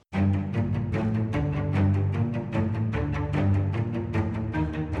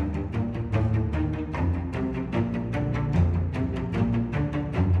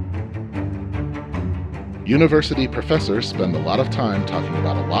University professors spend a lot of time talking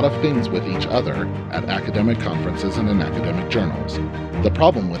about a lot of things with each other at academic conferences and in academic journals. The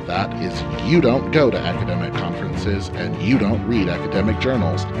problem with that is you don't go to academic conferences and you don't read academic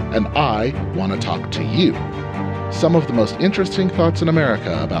journals, and I want to talk to you. Some of the most interesting thoughts in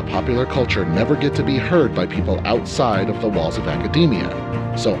America about popular culture never get to be heard by people outside of the walls of academia,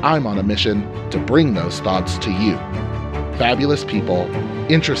 so I'm on a mission to bring those thoughts to you. Fabulous people,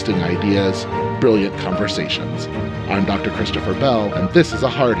 interesting ideas, brilliant conversations. I'm Dr. Christopher Bell, and this is a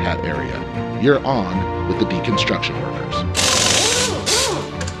hard hat area. You're on with the Deconstruction Workers.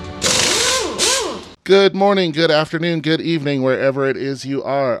 Good morning, good afternoon, good evening, wherever it is you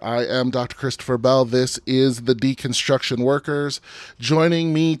are. I am Dr. Christopher Bell. This is the Deconstruction Workers.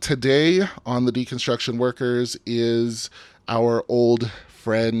 Joining me today on the Deconstruction Workers is our old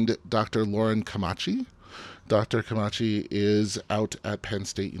friend, Dr. Lauren Camachi. Dr. Camachi is out at Penn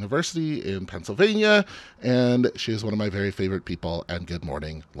State University in Pennsylvania, and she is one of my very favorite people. And good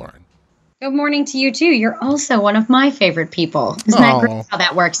morning, Lauren. Good morning to you, too. You're also one of my favorite people. Isn't that great how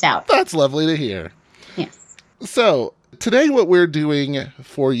that works out? That's lovely to hear. Yes. So today what we're doing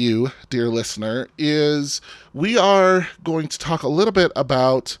for you, dear listener, is we are going to talk a little bit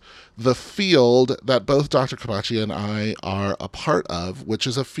about the field that both Dr. Camachi and I are a part of, which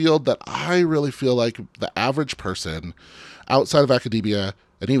is a field that I really feel like the average person outside of academia,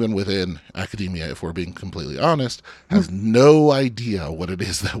 and even within academia, if we're being completely honest, has no idea what it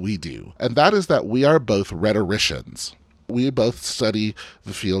is that we do. And that is that we are both rhetoricians. We both study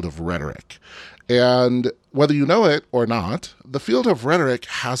the field of rhetoric. And whether you know it or not, the field of rhetoric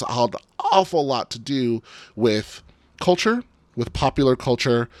has an awful lot to do with culture, with popular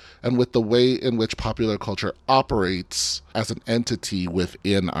culture, and with the way in which popular culture operates as an entity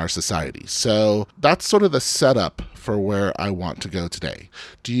within our society. So that's sort of the setup for where I want to go today.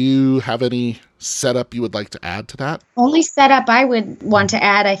 Do you have any setup you would like to add to that? Only setup I would want to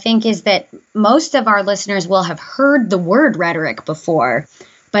add, I think, is that most of our listeners will have heard the word rhetoric before,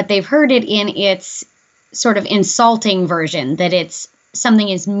 but they've heard it in its sort of insulting version, that it's something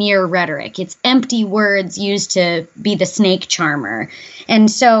is mere rhetoric. It's empty words used to be the snake charmer. And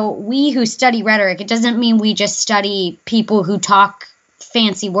so we who study rhetoric, it doesn't mean we just study people who talk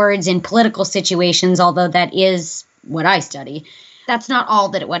fancy words in political situations, although that is what I study. That's not all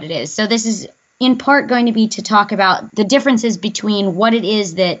that what it is. So this is in part going to be to talk about the differences between what it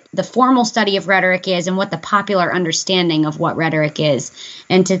is that the formal study of rhetoric is and what the popular understanding of what rhetoric is,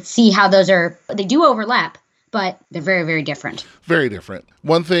 and to see how they do overlap, but they're very, very different. Very different.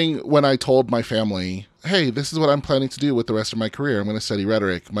 One thing, when I told my family, hey, this is what I'm planning to do with the rest of my career, I'm going to study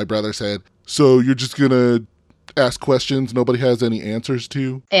rhetoric, my brother said, so you're just going to ask questions nobody has any answers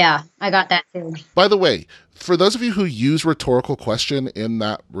to? Yeah, I got that too. By the way, for those of you who use rhetorical question in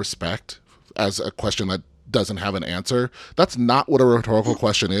that respect, as a question that doesn't have an answer, that's not what a rhetorical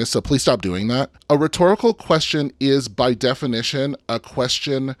question is, so please stop doing that. A rhetorical question is, by definition, a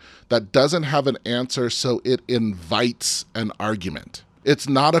question that doesn't have an answer, so it invites an argument. It's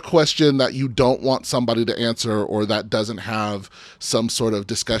not a question that you don't want somebody to answer or that doesn't have some sort of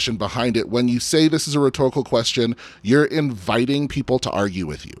discussion behind it. When you say this is a rhetorical question, you're inviting people to argue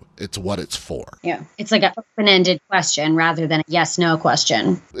with you. It's what it's for. Yeah, it's like an open-ended question rather than a yes-no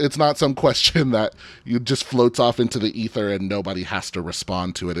question. It's not some question that you just floats off into the ether and nobody has to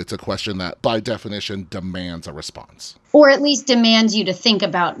respond to it. It's a question that, by definition, demands a response. Or at least demands you to think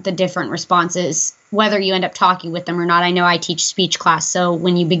about the different responses, whether you end up talking with them or not. I know I teach speech class, so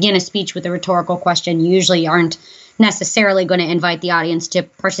when you begin a speech with a rhetorical question, you usually aren't necessarily going to invite the audience to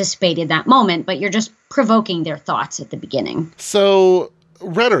participate in that moment, but you're just provoking their thoughts at the beginning. So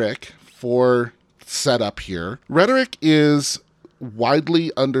rhetoric, for setup here, rhetoric is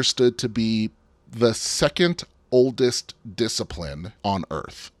widely understood to be the second oldest discipline on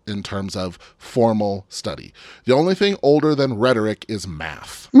Earth in terms of formal study. The only thing older than rhetoric is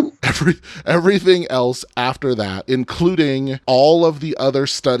math. Everything else after that, including all of the other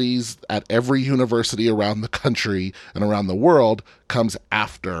studies at every university around the country and around the world, comes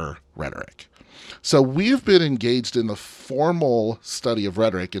after rhetoric. So we've been engaged in the formal study of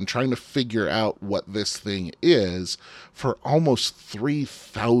rhetoric and trying to figure out what this thing is for almost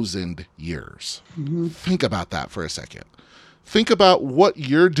 3,000 years. Mm-hmm. Think about that for a second. Think about what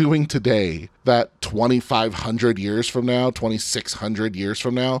you're doing today that 2,500 years from now, 2,600 years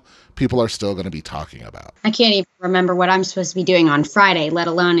from now, people are still going to be talking about. I can't even remember what I'm supposed to be doing on Friday, let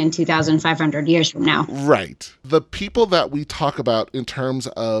alone in 2,500 years from now. Right. The people that we talk about in terms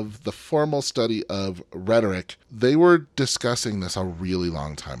of the formal study of rhetoric, they were discussing this a really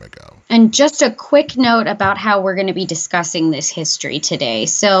long time ago. And just a quick note about how we're going to be discussing this history today.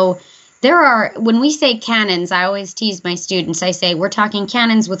 So When we say cannons, I always tease my students. I say, we're talking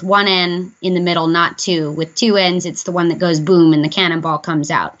cannons with one N in the middle, not two. With two N's, it's the one that goes boom and the cannonball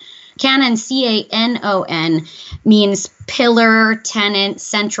comes out. Canon, C-A-N-O-N, means pillar, tenet,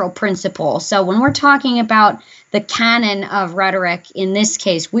 central principle. So when we're talking about the canon of rhetoric, in this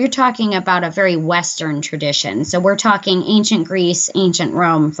case, we're talking about a very Western tradition. So we're talking ancient Greece, ancient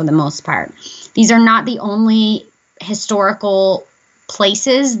Rome for the most part. These are not the only historical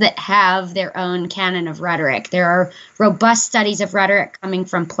places that have their own canon of rhetoric. There are robust studies of rhetoric coming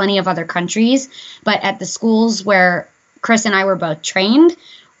from plenty of other countries, but at the schools where Chris and I were both trained,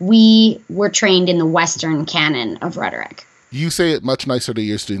 we were trained in the Western canon of rhetoric. You say it much nicer to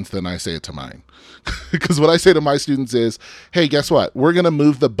your students than I say it to mine. Because what I say to my students is, hey, guess what? We're going to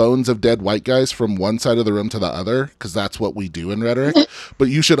move the bones of dead white guys from one side of the room to the other, because that's what we do in rhetoric. But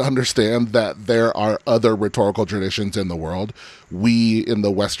you should understand that there are other rhetorical traditions in the world. We in the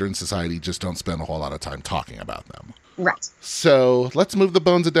Western society just don't spend a whole lot of time talking about them. Right. So let's move the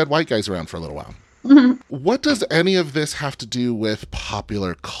bones of dead white guys around for a little while. What does any of this have to do with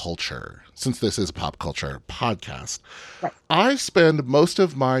popular culture? Since this is a pop culture podcast, right. I spend most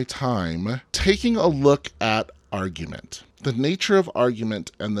of my time taking a look at argument, the nature of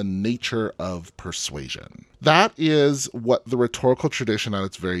argument and the nature of persuasion. That is what the rhetorical tradition at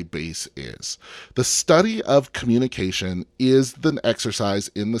its very base is. The study of communication is the exercise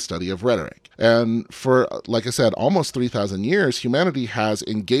in the study of rhetoric. And for, like I said, almost 3,000 years, humanity has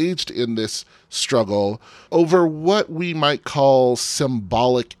engaged in this struggle over what we might call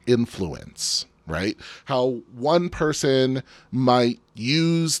symbolic influence, right? How one person might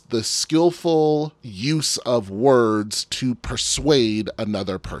use the skillful use of words to persuade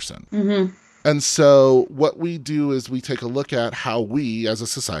another person. Mm-hmm. And so what we do is we take a look at how we as a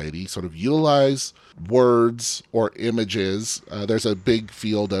society sort of utilize words or images. There's a big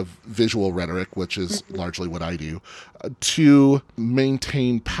field of visual rhetoric, which is largely what I do, to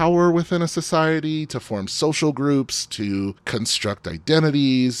maintain power within a society, to form social groups, to construct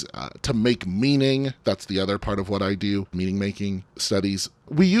identities, to make meaning. That's the other part of what I do, meaning making studies.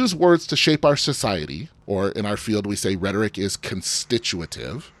 We use words to shape our society, or in our field we say rhetoric is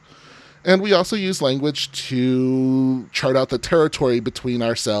constitutive. And we also use language to chart out the territory between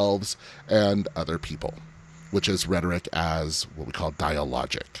ourselves and other people, which is rhetoric as what we call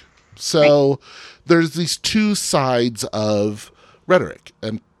dialogic. So there's these two sides of rhetoric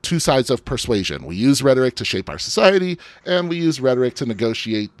and two sides of persuasion. We use rhetoric to shape our society, and we use rhetoric to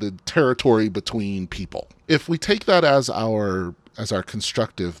negotiate the territory between people. If we take that as our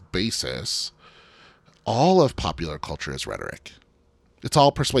constructive basis, all of popular culture is rhetoric. It's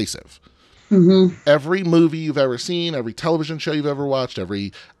all persuasive. Mm-hmm. Every movie you've ever seen, every television show you've ever watched,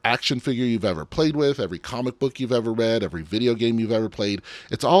 every action figure you've ever played with, every comic book you've ever read, every video game you've ever played,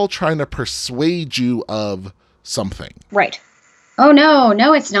 it's all trying to persuade you of something. Right. Oh,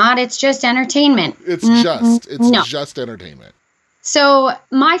 no, it's not. It's just entertainment. It's just entertainment. So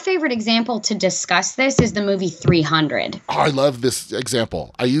my favorite example to discuss this is the movie 300. Oh, I love this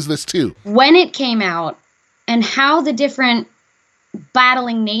example. I use this too. When it came out and how the different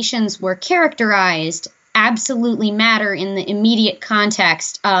battling nations were characterized absolutely matter in the immediate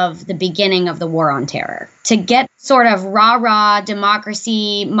context of the beginning of the War on Terror. To get sort of rah-rah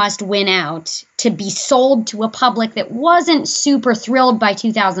democracy must win out, to be sold to a public that wasn't super thrilled by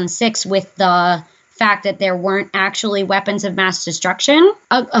 2006 with the fact that there weren't actually weapons of mass destruction.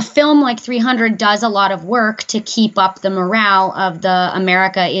 A film like 300 does a lot of work to keep up the morale of the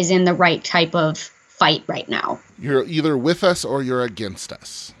America is in the right type of fight right now. You're either with us or you're against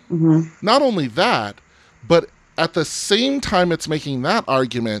us. Mm-hmm. Not only that, but at the same time it's making that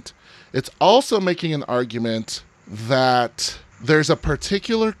argument, it's also making an argument that there's a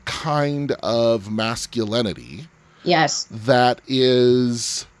particular kind of masculinity. Yes. That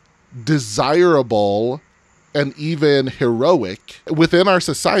is desirable and even heroic within our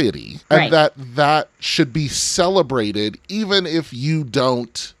society. And right. that should be celebrated even if you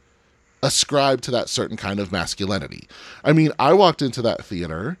don't ascribe to that certain kind of masculinity. I mean, I walked into that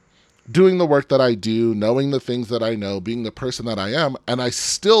theater doing the work that I do, knowing the things that I know, being the person that I am, and I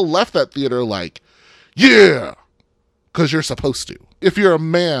still left that theater like, yeah, because you're supposed to. If you're a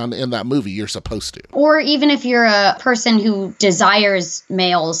man in that movie, you're supposed to. Or even if you're a person who desires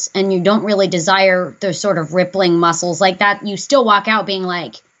males and you don't really desire those sort of rippling muscles like that, you still walk out being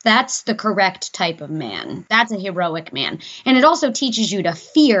like, that's the correct type of man. That's a heroic man. And it also teaches you to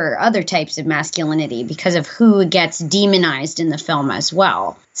fear other types of masculinity because of who gets demonized in the film as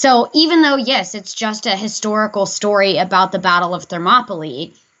well. So even though, yes, it's just a historical story about the Battle of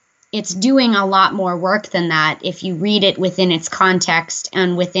Thermopylae, it's doing a lot more work than that if you read it within its context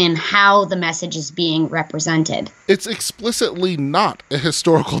and within how the message is being represented. It's explicitly not a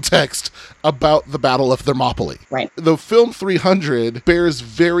historical text about the Battle of Thermopylae. Right. The film 300 bears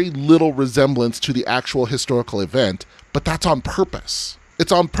very little resemblance to the actual historical event, but that's on purpose.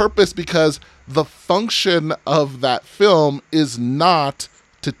 It's on purpose because the function of that film is not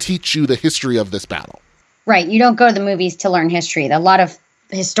to teach you the history of this battle. Right. You don't go to the movies to learn history. A lot of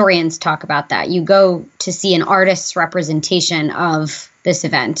historians talk about that. You go to see an artist's representation of this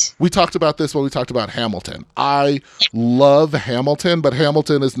event. We talked about this when we talked about Hamilton. I love Hamilton, but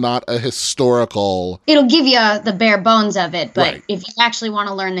Hamilton is not a historical... It'll give you the bare bones of it, but Right. if you actually want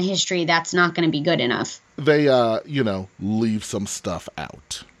to learn the history, that's not going to be good enough. They, leave some stuff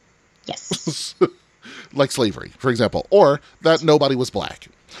out. Yes. Like slavery, for example, or that nobody was black.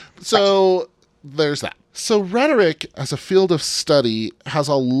 So there's that. So rhetoric as a field of study has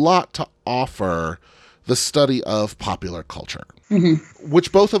a lot to offer the study of popular culture,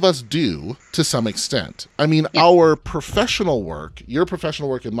 which both of us do to some extent. I mean, our professional work, your professional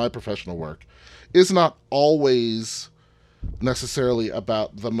work and my professional work, is not always necessarily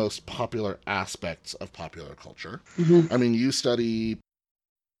about the most popular aspects of popular culture. I mean, you study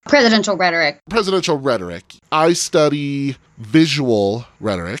Presidential rhetoric. I study visual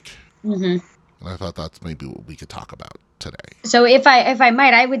rhetoric. And I thought that's maybe what we could talk about today. So if I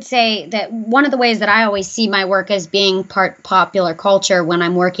might, I would say that one of the ways that I always see my work as being part popular culture when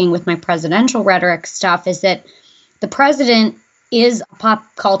I'm working with my presidential rhetoric stuff is that the president is a pop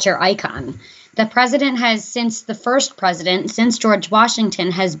culture icon. The president has, since the first president, since George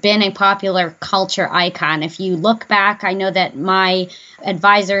Washington, has been a popular culture icon. If you look back, I know that my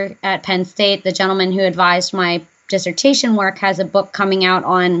advisor at Penn State, the gentleman who advised my dissertation work, has a book coming out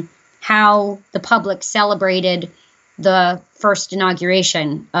on how the public celebrated the first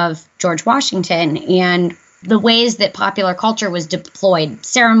inauguration of George Washington and the ways that popular culture was deployed,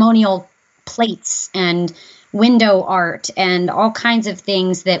 ceremonial plates and window art and all kinds of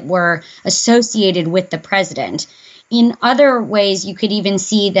things that were associated with the president. In other ways, you could even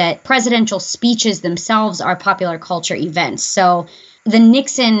see that presidential speeches themselves are popular culture events. So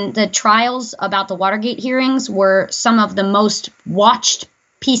the trials about the Watergate hearings were some of the most watched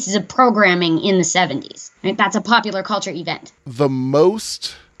pieces of programming in the 70s. Right? That's a popular culture event. The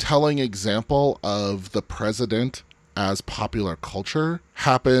most telling example of the president as popular culture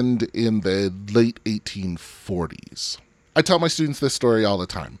happened in the late 1840s. I tell my students this story all the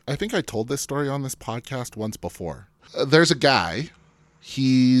time. I think I told this story on this podcast once before. There's a guy.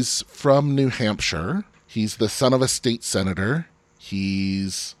 He's from New Hampshire. He's the son of a state senator.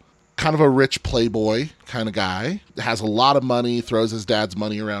 He's kind of a rich playboy kind of guy, has a lot of money, throws his dad's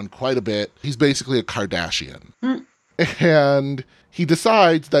money around quite a bit. He's basically a Kardashian. And he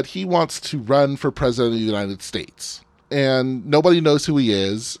decides that he wants to run for president of the United States. And nobody knows who he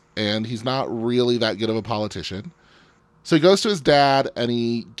is, and he's not really that good of a politician. So he goes to his dad, and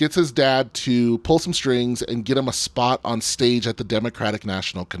he gets his dad to pull some strings and get him a spot on stage at the Democratic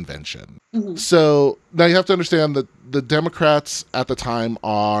National Convention. So now you have to understand that the Democrats at the time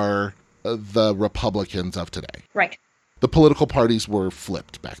are the Republicans of today. Right. The political parties were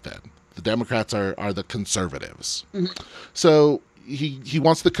flipped back then. The Democrats are the conservatives. So he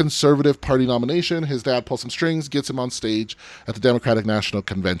wants the Conservative Party nomination. His dad pulls some strings, gets him on stage at the Democratic National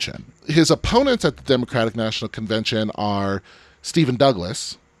Convention. His opponents at the Democratic National Convention are Stephen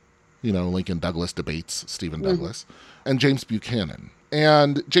Douglas, Lincoln Douglas debates Stephen Douglas, and James Buchanan.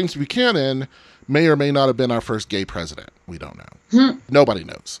 And James Buchanan may or may not have been our first gay president. We don't know. Nobody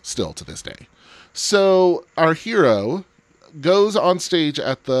knows still to this day. So our hero goes on stage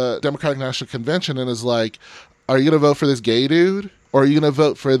at the Democratic National Convention and is like, are you going to vote for this gay dude? Or are you going to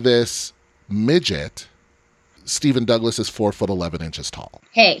vote for this midget? Stephen Douglas is 4'11" tall.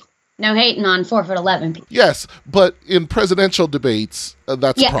 Hey, no hating on 4'11" people. Yes, but in presidential debates,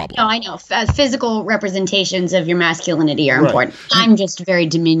 that's a problem. No, I know. Physical representations of your masculinity are important. I'm just very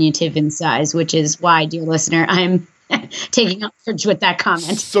diminutive in size, which is why, dear listener, I'm taking umbrage with that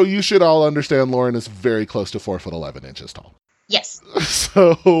comment. So you should all understand Lauren is very close to 4'11" tall. Yes.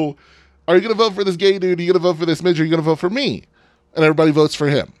 So are you going to vote for this gay dude? Are you going to vote for this midget? Are you going to vote for me? And everybody votes for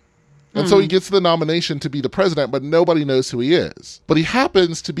him. And so he gets the nomination to be the president, but nobody knows who he is. But he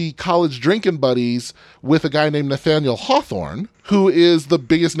happens to be college drinking buddies with a guy named Nathaniel Hawthorne, who is the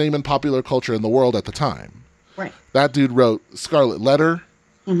biggest name in popular culture in the world at the time. Right. That dude wrote Scarlet Letter,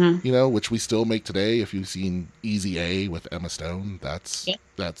 which we still make today. If you've seen Easy A with Emma Stone, that's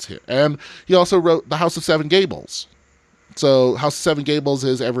him. And he also wrote The House of Seven Gables. So House of Seven Gables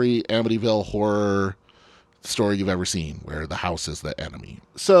is every Amityville horror story you've ever seen where the house is the enemy.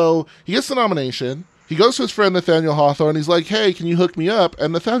 So he gets the nomination. He goes to his friend Nathaniel Hawthorne. He's like, hey, can you hook me up?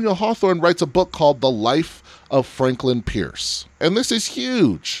 And Nathaniel Hawthorne writes a book called The Life of Franklin Pierce. And this is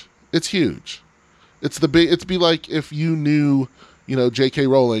huge. It's huge. It'd be like if you knew, J.K.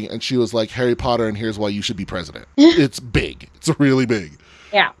 Rowling and she was like, Harry Potter and here's why you should be president. It's big. It's really big.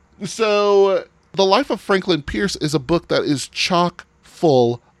 Yeah. So The Life of Franklin Pierce is a book that is chock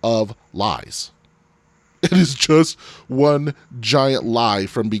full of lies. It is just one giant lie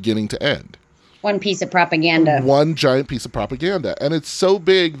from beginning to end. One piece of propaganda. One giant piece of propaganda. And it's so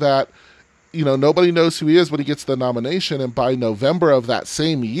big that, nobody knows who he is when he gets the nomination. And by November of that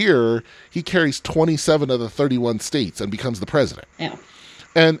same year, he carries 27 of the 31 states and becomes the president. Yeah.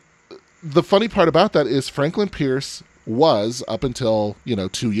 And the funny part about that is Franklin Pierce was, up until,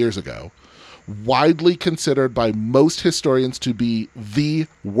 2 years ago, widely considered by most historians to be the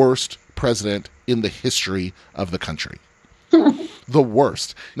worst president in the history of the country. The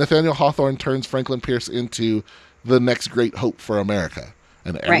worst. Nathaniel Hawthorne turns Franklin Pierce into the next great hope for America.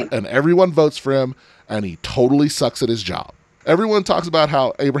 And everyone votes for him, and he totally sucks at his job. Everyone talks about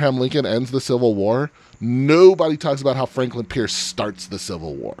how Abraham Lincoln ends the Civil War. Nobody talks about how Franklin Pierce starts the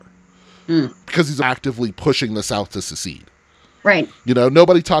Civil War. Because he's actively pushing the South to secede. Right.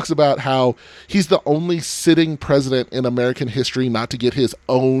 Nobody talks about how he's the only sitting president in American history not to get his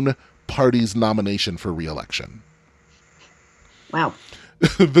own party's nomination for re-election. Wow.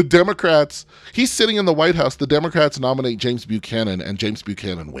 The Democrats, he's sitting in the White House, the Democrats nominate James Buchanan, and James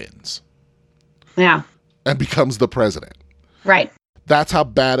Buchanan wins. Yeah. And becomes the president. Right. That's how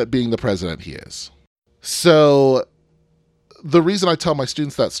bad at being the president he is. So the reason I tell my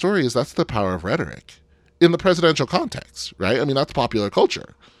students that story is that's the power of rhetoric in the presidential context, right? I mean, that's popular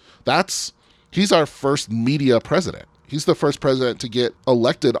culture. He's our first media president. He's the first president to get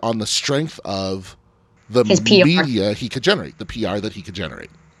elected on the strength of the media he could generate, the PR that he could generate.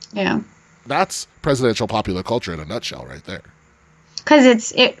 Yeah. That's presidential popular culture in a nutshell right there.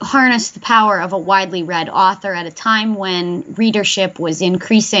 Because it harnessed the power of a widely read author at a time when readership was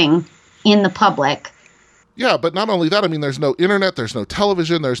increasing in the public. Yeah, but not only that, I mean, there's no internet, there's no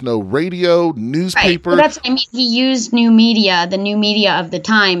television, there's no radio, newspaper. Right. Well, he used new media, the new media of the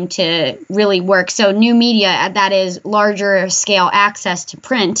time, to really work. So new media, that is larger scale access to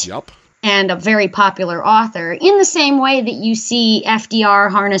print. Yep. And a very popular author, in the same way that you see FDR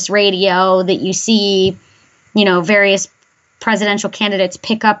harness radio, that you see, various presidential candidates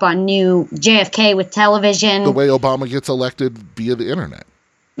pick up on new JFK with television. The way Obama gets elected via the internet.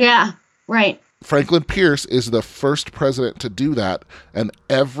 Yeah, right. Franklin Pierce is the first president to do that, and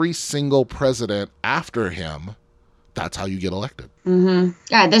every single president after him, that's how you get elected. Mm-hmm.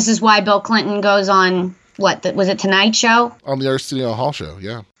 Yeah, this is why Bill Clinton goes on, was it Tonight Show? On the Arsenio Hall show,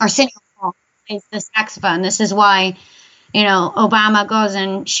 yeah. Arsenio Hall plays the saxophone. This is why, Obama goes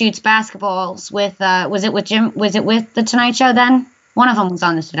and shoots basketballs with, was it with the Tonight Show then? One of them was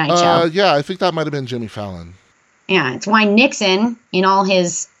on the Tonight Show. Yeah, I think that might have been Jimmy Fallon. Yeah, it's why Nixon, in all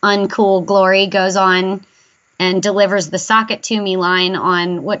his uncool glory, goes on and delivers the "sock it to me" line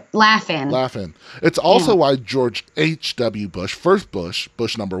on Laugh-In. It's also why George H.W. Bush, first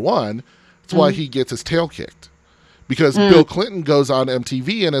Bush number one, it's why he gets his tail kicked. Because Bill Clinton goes on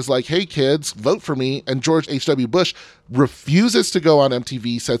MTV and is like, hey, kids, vote for me. And George H.W. Bush refuses to go on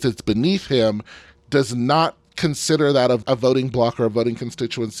MTV, says it's beneath him, does not consider that a voting bloc or a voting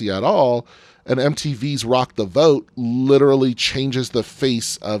constituency at all. And MTV's Rock the Vote literally changes the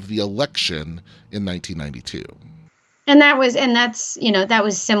face of the election in 1992. And that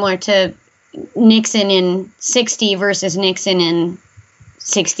was similar to Nixon in 60 versus Nixon in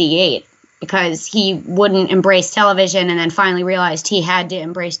 68, because he wouldn't embrace television and then finally realized he had to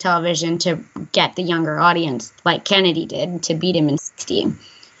embrace television to get the younger audience, like Kennedy did, to beat him in 60.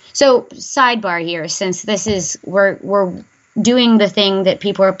 So sidebar here, since we're doing the thing that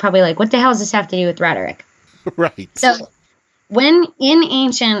people are probably like, what the hell does this have to do with rhetoric? Right. So when in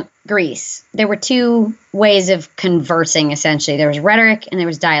ancient Greece, there were two ways of conversing, essentially. There was rhetoric and there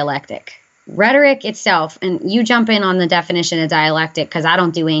was dialectic. Rhetoric itself, and you jump in on the definition of dialectic because I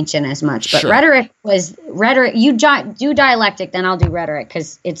don't do ancient as much, but sure. Rhetoric, you do dialectic, then I'll do rhetoric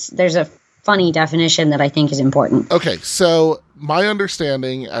because there's a funny definition that I think is important. Okay, so my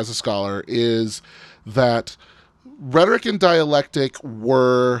understanding as a scholar is that rhetoric and dialectic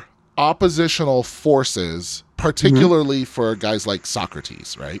were oppositional forces, particularly for guys like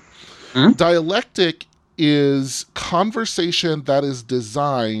Socrates, right? Mm-hmm. Dialectic is conversation that is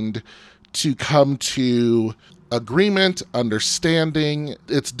designed to come to agreement, understanding.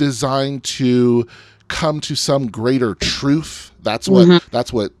 It's designed to come to some greater truth. That's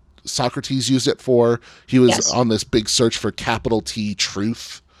what Socrates used it for. He was Yes. on this big search for capital T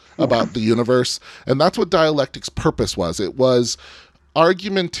truth about the universe. And that's what dialectic's purpose was. It was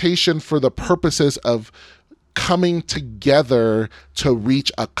argumentation for the purposes of coming together to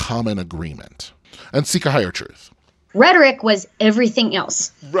reach a common agreement and seek a higher truth. Rhetoric was everything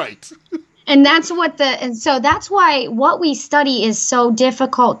else. Right. And so that's why what we study is so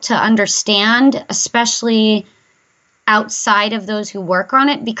difficult to understand, especially outside of those who work on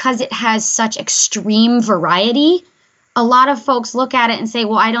it, because it has such extreme variety. A lot of folks look at it and say,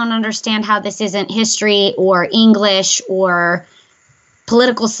 well, I don't understand how this isn't history or English or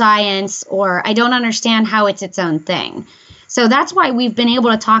political science, or I don't understand how it's its own thing. So that's why we've been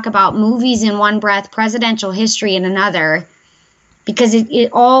able to talk about movies in one breath, presidential history in another, because it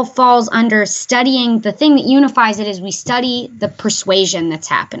all falls under studying. The thing that unifies it is we study the persuasion that's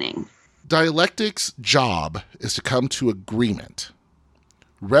happening. Dialectic's job is to come to agreement.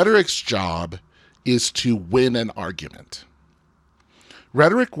 Rhetoric's job is to win an argument.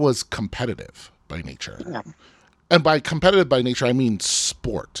 Rhetoric was competitive by nature. Yeah. And by competitive by nature, I mean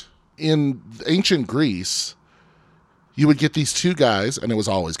sport. In ancient Greece, you would get these two guys, and it was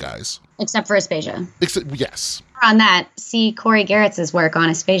always guys. Except for Aspasia. Yes. On that, see Corey Garrett's work on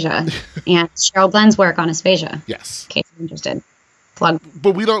Aspasia and Cheryl Glenn's work on Aspasia. Yes. In case you're interested. Plug.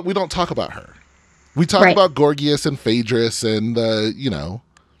 But we don't talk about her. We talk about Gorgias and Phaedrus and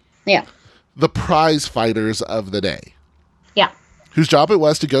Yeah. the prize fighters of the day. Yeah. Whose job it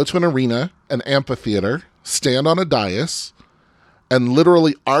was to go to an arena, an amphitheater, stand on a dais, and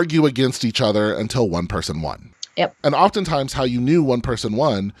literally argue against each other until one person won. Yep. And oftentimes how you knew one person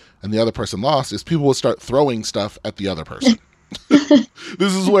won and the other person lost is people would start throwing stuff at the other person.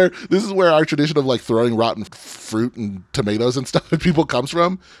 This is where our tradition of like throwing rotten fruit and tomatoes and stuff at people comes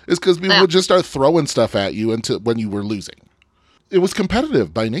from, is because people would just start throwing stuff at you when you were losing. It was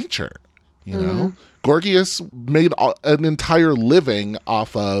competitive by nature, you know. Gorgias made an entire living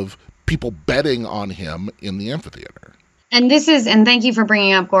off of people betting on him in the amphitheater. And thank you for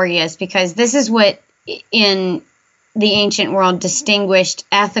bringing up Gorgias, because this is what in the ancient world distinguished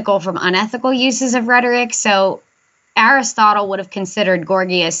ethical from unethical uses of rhetoric. So Aristotle would have considered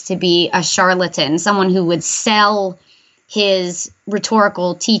Gorgias to be a charlatan, someone who would sell his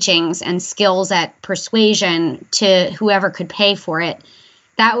rhetorical teachings and skills at persuasion to whoever could pay for it.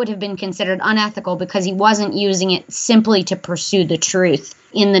 That would have been considered unethical because he wasn't using it simply to pursue the truth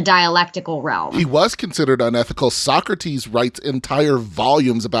in the dialectical realm. He was considered unethical. Socrates writes entire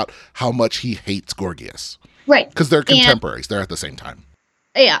volumes about how much he hates Gorgias. Right. Because they're contemporaries. They're at the same time.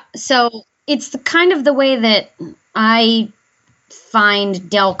 Yeah. So it's the way that I find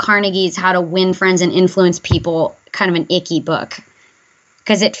Dale Carnegie's How to Win Friends and Influence People kind of an icky book.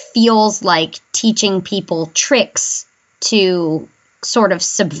 Because it feels like teaching people tricks to sort of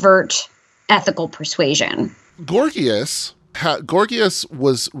subvert ethical persuasion. Gorgias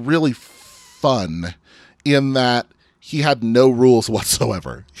was really fun in that he had no rules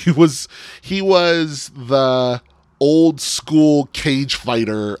whatsoever. He was the old school cage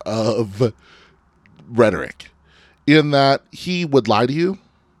fighter of rhetoric, in that he would lie to you.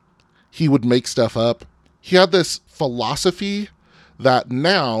 He would make stuff up. He had this philosophy that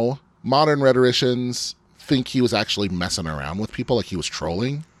now modern rhetoricians think he was actually messing around with people, like he was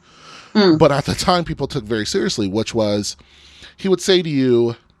trolling. But at the time, people took very seriously, which was, he would say to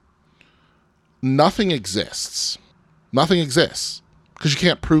you, nothing exists. Nothing exists, because you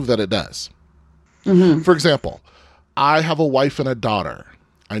can't prove that it does. For example, I have a wife and a daughter.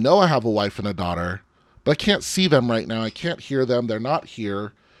 I know I have a wife and a daughter, but I can't see them right now. I can't hear them. They're not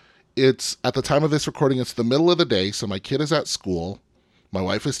here. It's, at the time of this recording, it's the middle of the day, so my kid is at school. My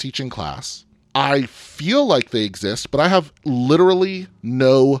wife is teaching class. I feel like they exist, but I have literally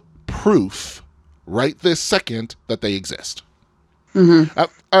no proof right this second that they exist. I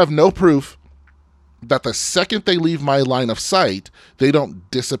have no proof that the second they leave my line of sight, they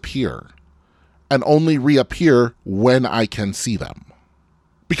don't disappear and only reappear when I can see them.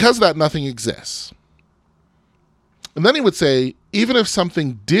 Because of that, nothing exists. And then he would say, even if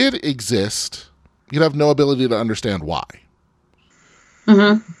something did exist, you'd have no ability to understand why.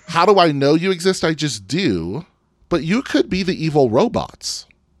 How do I know you exist? I just do. But you could be the evil robots.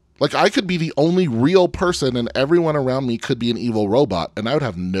 Like, I could be the only real person and everyone around me could be an evil robot, and I would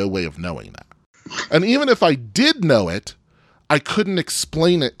have no way of knowing that. And even if I did know it, I couldn't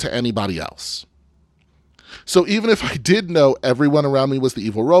explain it to anybody else. So even if I did know everyone around me was the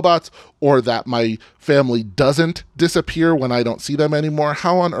evil robots, or that my family doesn't disappear when I don't see them anymore,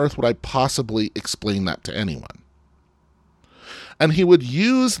 how on earth would I possibly explain that to anyone? And he would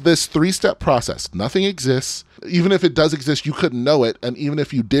use this 3-step process. Nothing exists. Even if it does exist, you couldn't know it. And even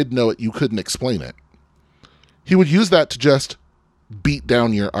if you did know it, you couldn't explain it. He would use that to just beat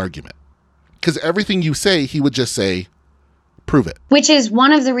down your argument. Because everything you say, he would just say, prove it. Which is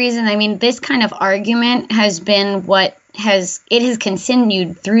one of the reasons, this kind of argument has been has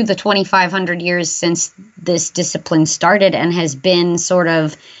continued through the 2,500 years since this discipline started, and has been sort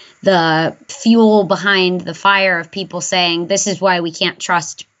of the fuel behind the fire of people saying, this is why we can't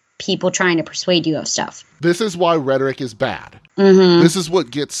trust people trying to persuade you of stuff. This is why rhetoric is bad. Mm-hmm. This is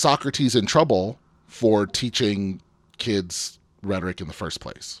what gets Socrates in trouble for teaching kids rhetoric in the first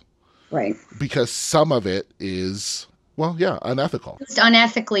place. Right. Because some of it is, unethical. It's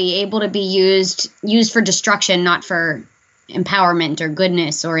unethically able to be used for destruction, not for empowerment or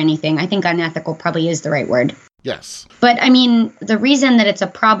goodness or anything. I think unethical probably is the right word. Yes. But the reason that it's a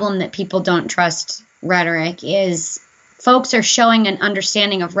problem that people don't trust rhetoric is folks are showing an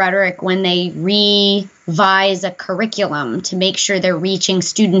understanding of rhetoric when they revise a curriculum to make sure they're reaching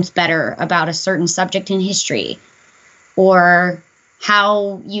students better about a certain subject in history, or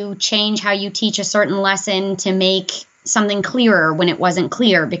how you change how you teach a certain lesson to make something clearer when it wasn't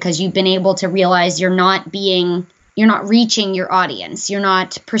clear, because you've been able to realize you're not reaching your audience. You're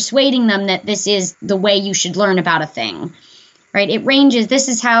not persuading them that this is the way you should learn about a thing, right? It ranges. This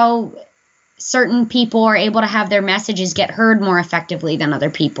is how certain people are able to have their messages get heard more effectively than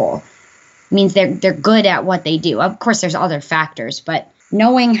other people. It means they're good at what they do. Of course, there's other factors, but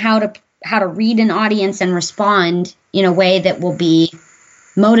knowing how to read an audience and respond in a way that will be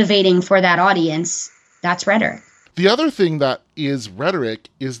motivating for that audience, that's rhetoric. The other thing that is rhetoric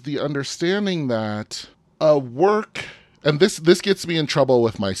is the understanding that a work, and this gets me in trouble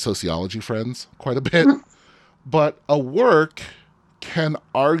with my sociology friends quite a bit, but a work can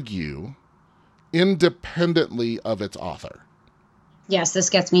argue independently of its author. Yes, this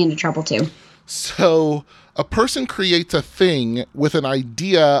gets me into trouble too. So a person creates a thing with an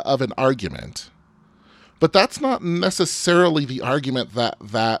idea of an argument, but that's not necessarily the argument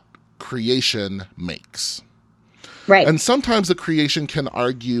that creation makes. Right. And sometimes the creation can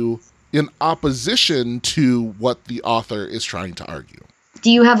argue in opposition to what the author is trying to argue. Do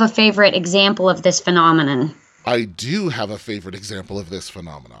you have a favorite example of this phenomenon? I do have a favorite example of this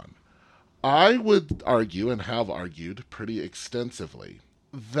phenomenon. I would argue, and have argued pretty extensively,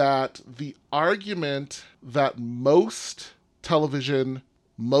 that the argument that most television,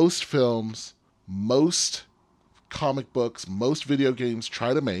 most films, most comic books, most video games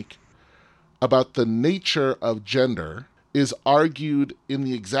try to make about the nature of gender is argued in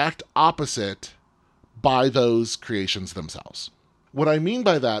the exact opposite by those creations themselves. What I mean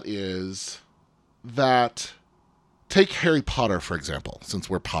by that is that, take Harry Potter, for example, since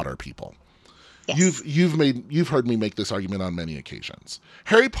we're Potter people. Yes. You've heard me make this argument on many occasions.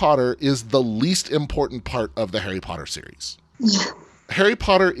 Harry Potter is the least important part of the Harry Potter series. Yeah. Harry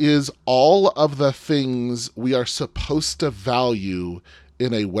Potter is all of the things we are supposed to value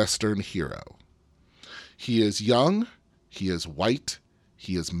in a Western hero. He is young, he is white,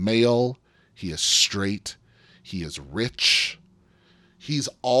 he is male, he is straight, he is rich. He's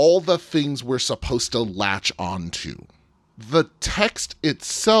all the things we're supposed to latch onto. The text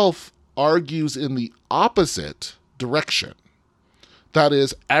itself argues in the opposite direction. That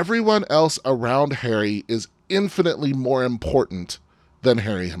is, everyone else around Harry is infinitely more important than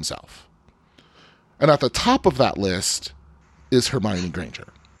Harry himself. And at the top of that list is Hermione Granger.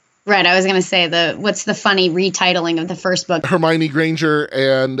 Right, I was going to say, what's the funny retitling of the first book? Hermione Granger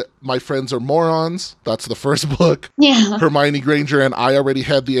and My Friends Are Morons. That's the first book. Yeah. Hermione Granger and I Already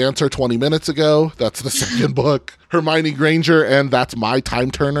Had the Answer 20 Minutes Ago. That's the second book. Hermione Granger and That's My Time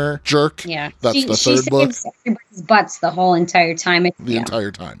Turner Jerk. Yeah. That's the third book. She saves everybody's butts the whole entire time. The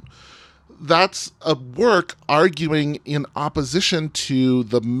entire time. That's a work arguing in opposition to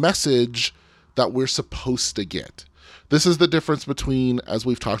the message that we're supposed to get. This is the difference between, as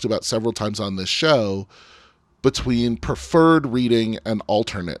we've talked about several times on this show, between preferred reading and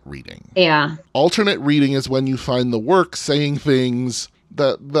alternate reading. Yeah. Alternate reading is when you find the work saying things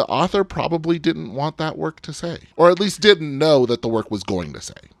that the author probably didn't want that work to say, or at least didn't know that the work was going to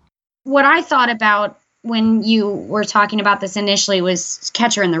say. What I thought about when you were talking about this initially was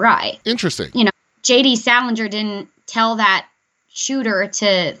Catcher in the Rye. Interesting. J.D. Salinger didn't tell that shooter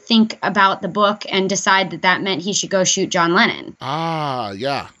to think about the book and decide that meant he should go shoot John Lennon.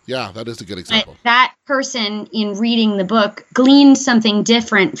 Yeah, that is a good example. But that person, in reading the book, gleaned something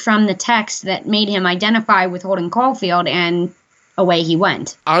different from the text that made him identify with Holden Caulfield, and away he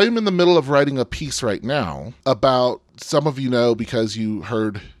went. I'm in the middle of writing a piece right now about, some of you know because you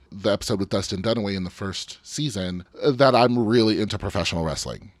heard the episode with Dustin Dunaway in the first season, that I'm really into professional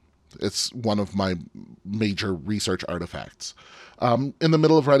wrestling. It's one of my major research artifacts. In the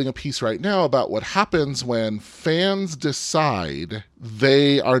middle of writing a piece right now about what happens when fans decide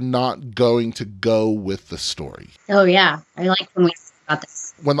they are not going to go with the story. Oh, yeah. I like when we talk about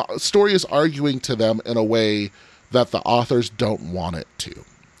this. When the story is arguing to them in a way that the authors don't want it to,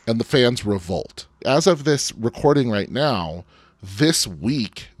 and the fans revolt. As of this recording right now, this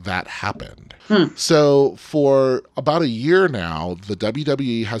week that happened. So for about a year now, the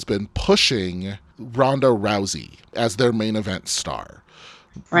WWE has been pushing Ronda Rousey as their main event star.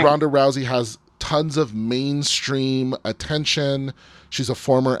 Right. Ronda Rousey has tons of mainstream attention. She's a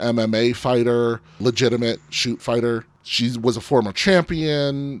former MMA fighter, legitimate shoot fighter. She was a former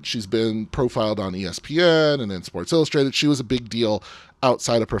champion. She's been profiled on ESPN and in Sports Illustrated. She was a big deal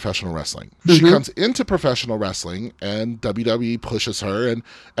outside of professional wrestling. She comes into professional wrestling and WWE pushes her and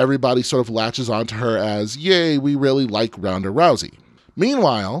everybody sort of latches onto her as, yay, we really like Ronda Rousey.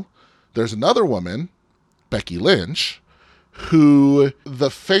 Meanwhile, there's another woman, Becky Lynch, who the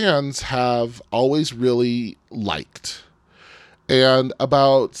fans have always really liked. And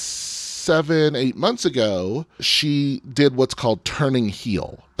about 7-8 months ago, she did what's called turning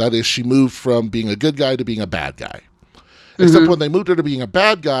heel. That is, she moved from being a good guy to being a bad guy. Except when they moved her to being a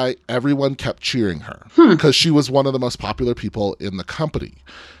bad guy, everyone kept cheering her because she was one of the most popular people in the company.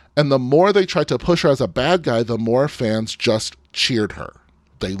 And the more they tried to push her as a bad guy, the more fans just cheered her.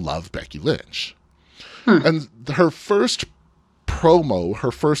 They love Becky Lynch. And her first promo,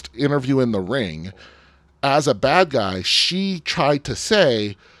 her first interview in the ring, as a bad guy, she tried to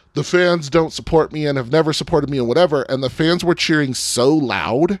say, the fans don't support me and have never supported me and whatever. And the fans were cheering so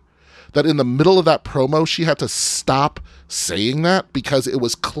loud that in the middle of that promo, she had to stop saying that because it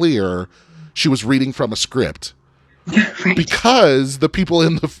was clear she was reading from a script. Right. Because the people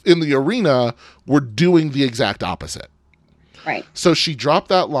in the arena were doing the exact opposite. Right. So she dropped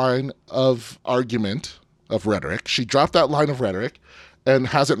that line of argument, of rhetoric. She dropped that line of rhetoric and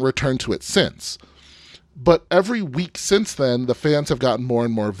hasn't returned to it since. But every week since then, the fans have gotten more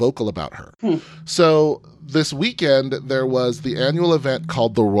and more vocal about her. So this weekend, there was the annual event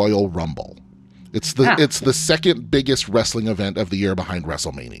called the Royal Rumble. It's the second biggest wrestling event of the year behind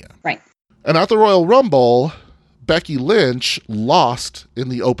WrestleMania. Right. And at the Royal Rumble, Becky Lynch lost in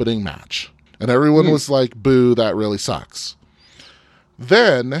the opening match. And everyone was like, boo, that really sucks.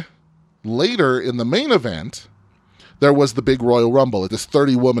 Then, later in the main event, there was the big Royal Rumble. It's this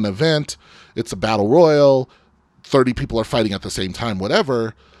 30-woman event. It's a battle royal. 30 people are fighting at the same time,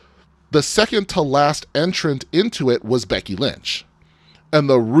 whatever. The second to last entrant into it was Becky Lynch. And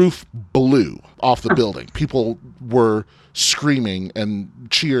the roof blew off the building. People were screaming and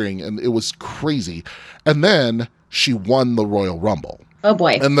cheering, and it was crazy. And then she won the Royal Rumble. Oh,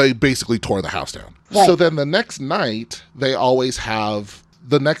 boy. And they basically tore the house down. Right. So then the next night, they always have...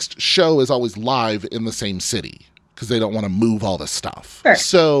 The next show is always live in the same city because they don't want to move all this stuff. Sure.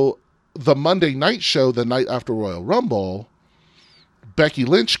 So the Monday night show, the night after Royal Rumble, Becky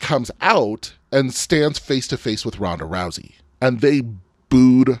Lynch comes out and stands face-to-face with Ronda Rousey. And they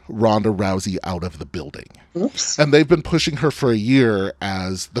booed Ronda Rousey out of the building. Oops. And they've been pushing her for a year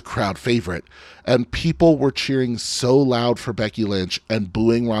as the crowd favorite. And people were cheering so loud for Becky Lynch and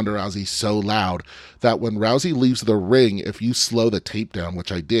booing Ronda Rousey so loud that when Rousey leaves the ring, if you slow the tape down,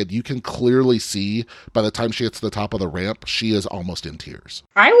 which I did, you can clearly see by the time she hits the top of the ramp, she is almost in tears.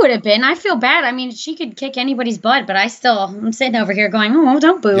 I would have been. I feel bad. I mean, she could kick anybody's butt, but I'm sitting over here going, oh,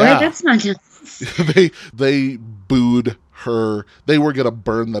 don't boo her. That's not nice. They booed her. They were going to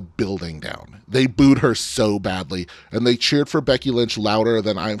burn the building down. They booed her so badly, and they cheered for Becky Lynch louder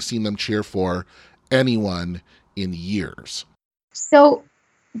than I've seen them cheer for anyone in years. So,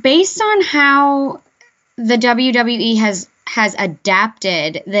 based on how the WWE has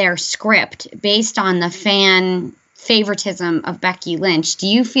adapted their script based on the fan favoritism of Becky Lynch, do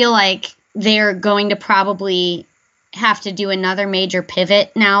you feel like they're going to probably have to do another major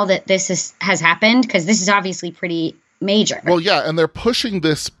pivot now that this has happened? Because this is obviously pretty major. Well, yeah, and they're pushing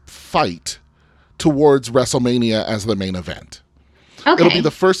this fight towards WrestleMania as the main event. Okay. It'll be the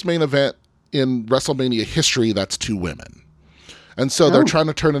first main event in WrestleMania history that's two women. And so they're trying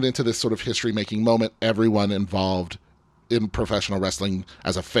to turn it into this sort of history-making moment. Everyone involved in professional wrestling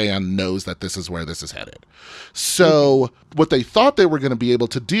as a fan knows that this is where this is headed. So what they thought they were going to be able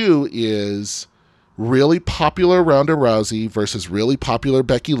to do is really popular Ronda Rousey versus really popular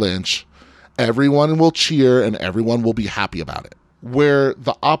Becky Lynch. Everyone will cheer and everyone will be happy about it. Where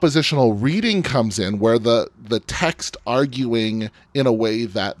the oppositional reading comes in, where the text arguing in a way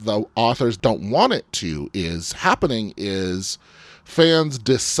that the authors don't want it to is happening, is fans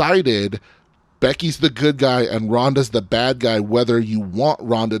decided Becky's the good guy and Ronda's the bad guy, whether you want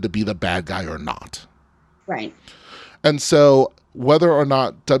Ronda to be the bad guy or not. Right. And so whether or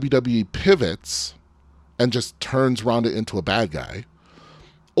not WWE pivots and just turns Ronda into a bad guy,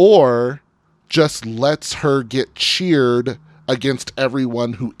 or just lets her get cheered against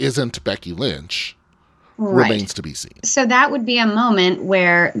everyone who isn't Becky Lynch, remains to be seen. So that would be a moment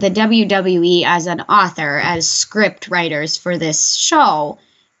where the WWE, as an author, as script writers for this show,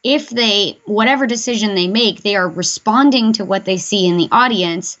 if they, whatever decision they make, they are responding to what they see in the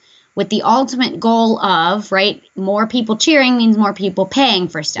audience with the ultimate goal of, right, more people cheering means more people paying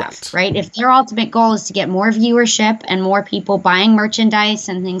for stuff, right? If their ultimate goal is to get more viewership and more people buying merchandise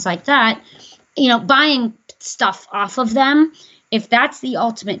and things like that, you know, buying stuff off of them, if that's the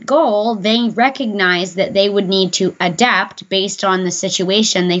ultimate goal, they recognize that they would need to adapt based on the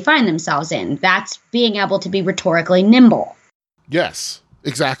situation they find themselves in. That's being able to be rhetorically nimble. Yes,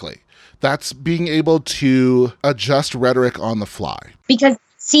 exactly. That's being able to adjust rhetoric on the fly. Because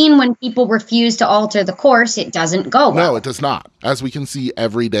seen when people refuse to alter the course, it doesn't go well. No, it does not. As we can see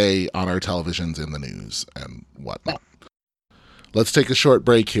every day on our televisions, in the news, and whatnot. Let's take a short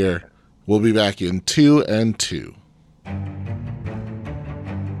break here. We'll be back in 2 and 2.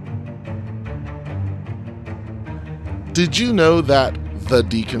 Did you know that the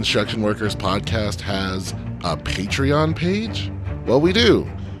Deconstruction Workers podcast has a Patreon page? Well, we do.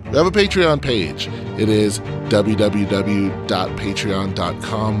 We have a Patreon page. It is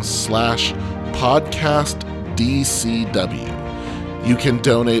www.patreon.com/podcastdcw. You can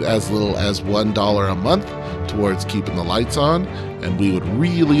donate as little as $1 a month towards keeping the lights on, and we would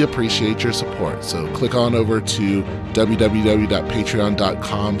really appreciate your support. So click on over to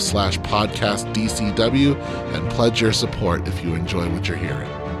www.patreon.com/podcastdcw and pledge your support if you enjoy what you're hearing.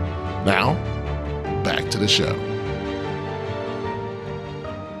 Now, back to the show.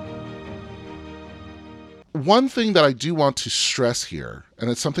 One thing that I do want to stress here, and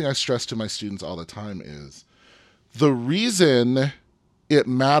it's something I stress to my students all the time, is the reason it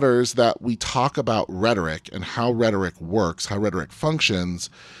matters that we talk about rhetoric and how rhetoric works, how rhetoric functions,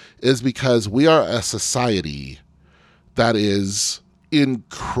 is because we are a society that is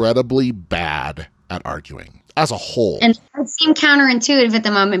incredibly bad at arguing as a whole. And it seems counterintuitive at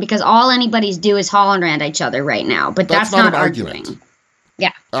the moment because all anybody's do is holler at each other right now, but that's not an arguing. Argument.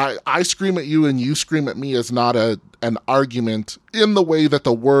 Yeah. I scream at you and you scream at me is not an argument in the way that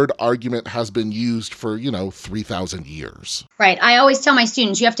the word argument has been used for, 3,000 years. Right. I always tell my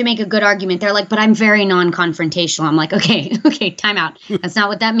students, you have to make a good argument. They're like, but I'm very non-confrontational. I'm like, okay, time out. That's not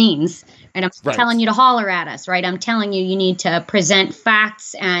what that means. And I'm telling you to holler at us, right? I'm telling you need to present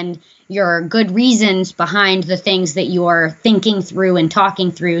facts and your good reasons behind the things that you're thinking through and talking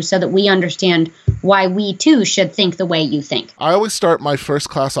through so that we understand why we too should think the way you think. I always start my first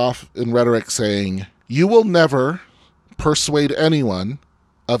class off in rhetoric saying, you will never persuade anyone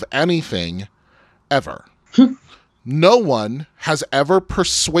of anything ever. No one has ever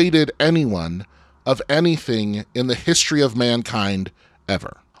persuaded anyone of anything in the history of mankind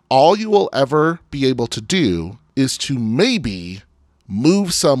ever. All you will ever be able to do is to maybe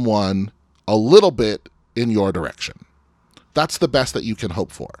move someone a little bit in your direction. That's the best that you can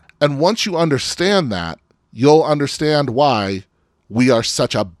hope for. And once you understand that, you'll understand why we are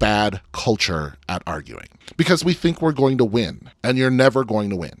such a bad culture at arguing. Because we think we're going to win, and you're never going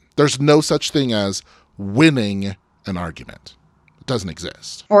to win. There's no such thing as winning an argument. It doesn't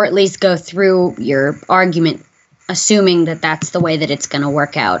exist. Or at least go through your argument assuming that that's the way that it's going to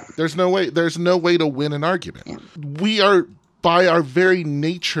work out. There's no way to win an argument. Yeah. We are, by our very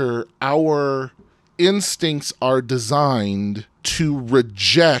nature, our instincts are designed to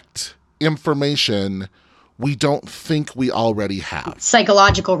reject information we don't think we already have.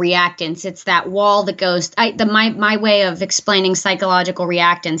 Psychological reactance. It's that wall that goes, my way of explaining psychological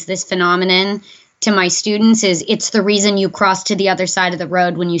reactance, this phenomenon to my students is it's the reason you cross to the other side of the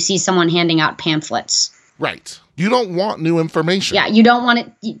road when you see someone handing out pamphlets. Right. You don't want new information. Yeah, you don't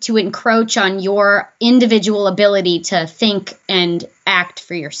want it to encroach on your individual ability to think and act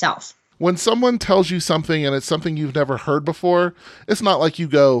for yourself. When someone tells you something and it's something you've never heard before, it's not like you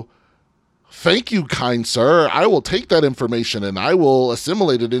go, thank you, kind sir. I will take that information and I will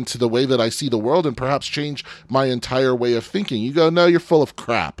assimilate it into the way that I see the world and perhaps change my entire way of thinking. You go, no, you're full of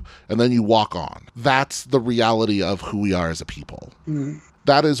crap. And then you walk on. That's the reality of who we are as a people. Mm-hmm.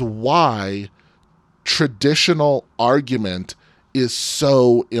 That is why traditional argument is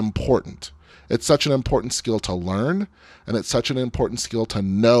so important. It's such an important skill to learn, and it's such an important skill to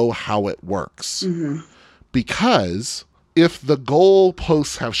know how it works. Mm-hmm. Because if the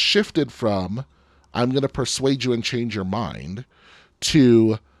goalposts have shifted from, I'm going to persuade you and change your mind,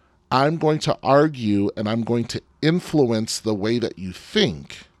 to I'm going to argue and I'm going to influence the way that you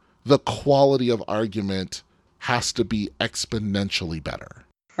think, the quality of argument has to be exponentially better.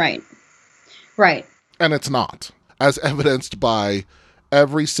 Right. Right. And it's not, as evidenced by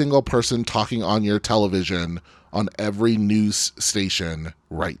every single person talking on your television on every news station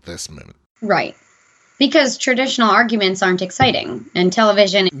right this minute. Right. Because traditional arguments aren't exciting. And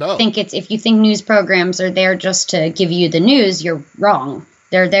television, No. if you think news programs are there just to give you the news, you're wrong.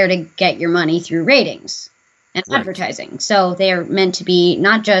 They're there to get your money through ratings and Right. advertising. So they're meant to be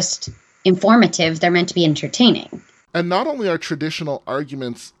not just informative, they're meant to be entertaining. And not only are traditional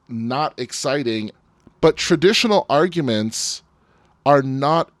arguments not exciting, but traditional arguments are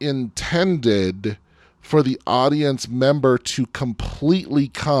not intended for the audience member to completely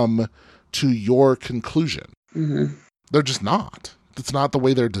come to your conclusion. Mm-hmm. They're just not. That's not the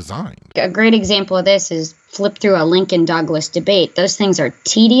way they're designed. A great example of this is flip through a Lincoln-Douglas debate. Those things are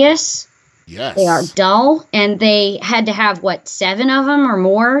tedious. Yes. They are dull, and they had to have, 7 of them or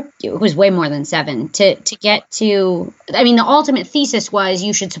more? It was way more than 7 to get to... I mean, the ultimate thesis was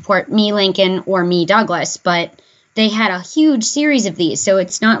you should support me, Lincoln, or me, Douglas, but they had a huge series of these, so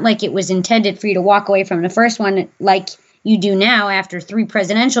it's not like it was intended for you to walk away from the first one like you do now after 3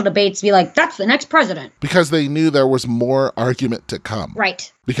 presidential debates, be like, that's the next president. Because they knew there was more argument to come.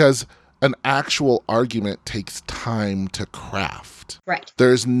 Right. Because an actual argument takes time to craft. Right.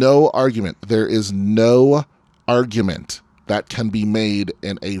 There is no argument. There is no argument that can be made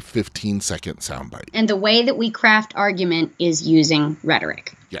in a 15-second soundbite. And the way that we craft argument is using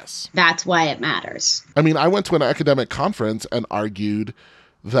rhetoric. Yes. That's why it matters. I mean, I went to an academic conference and argued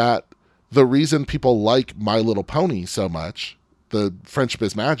that the reason people like My Little Pony so much, the Friendship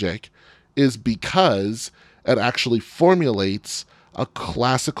is Magic, is because it actually formulates a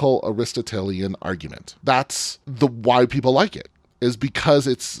classical Aristotelian argument. That's the why people like it, is because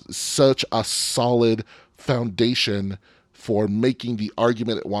it's such a solid foundation for making the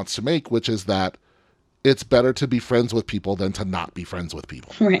argument it wants to make, which is that it's better to be friends with people than to not be friends with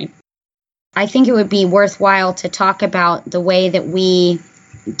people. Right. I think it would be worthwhile to talk about the way that we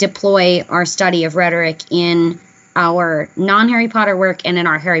deploy our study of rhetoric in our non-Harry Potter work and in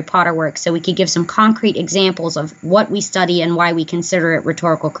our Harry Potter work, so we could give some concrete examples of what we study and why we consider it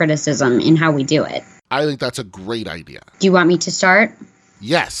rhetorical criticism in how we do it. I think that's a great idea. Do you want me to start?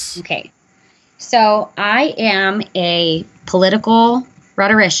 Yes. Okay. So I am a political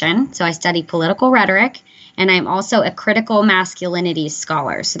rhetorician, so I study political rhetoric, and I'm also a critical masculinities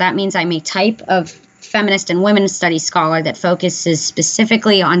scholar. So that means I'm a type of feminist and women's studies scholar that focuses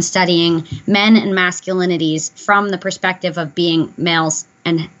specifically on studying men and masculinities from the perspective of being males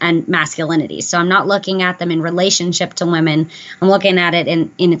and masculinities. So I'm not looking at them in relationship to women. I'm looking at it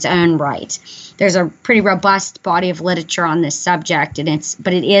in its own right. There's a pretty robust body of literature on this subject,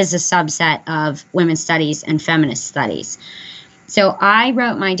 but it is a subset of women's studies and feminist studies. So I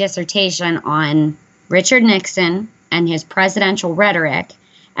wrote my dissertation on Richard Nixon and his presidential rhetoric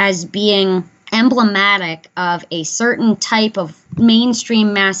as being emblematic of a certain type of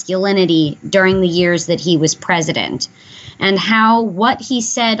mainstream masculinity during the years that he was president, and how what he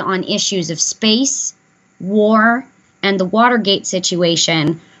said on issues of space, war, and the Watergate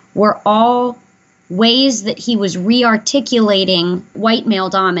situation were all ways that he was re-articulating white male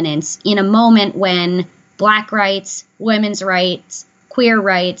dominance in a moment when black rights, women's rights, queer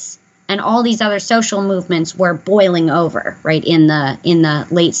rights, and all these other social movements were boiling over, right, in the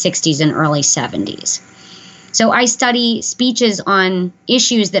late 60s and early 70s. So I study speeches on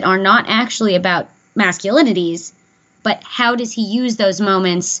issues that are not actually about masculinities, but how does he use those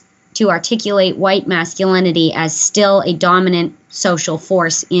moments to articulate white masculinity as still a dominant social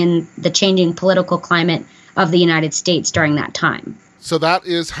force in the changing political climate of the United States during that time. So that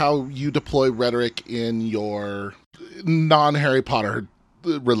is how you deploy rhetoric in your non-Harry Potter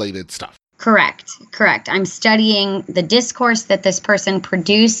related stuff. Correct. I'm studying the discourse that this person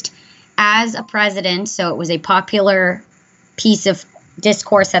produced as a president. So it was a popular piece of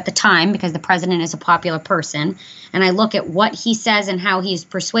discourse at the time because the president is a popular person. And I look at what he says and how he's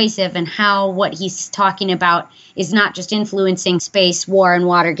persuasive and how what he's talking about is not just influencing space, war, and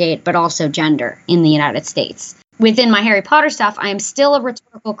Watergate, but also gender in the United States. Within my Harry Potter stuff, I am still a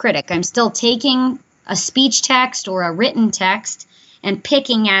rhetorical critic. I'm still taking a speech text or a written text and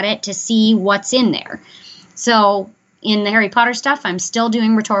picking at it to see what's in there. So in the Harry Potter stuff, I'm still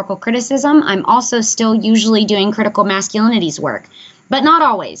doing rhetorical criticism. I'm also still usually doing critical masculinities work, but not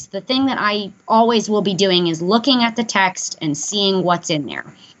always. The thing that I always will be doing is looking at the text and seeing what's in there.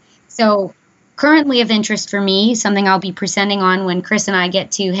 So currently of interest for me, something I'll be presenting on when Chris and I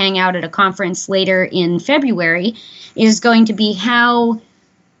get to hang out at a conference later in February, is going to be how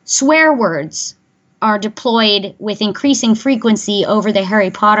swear words are deployed with increasing frequency over the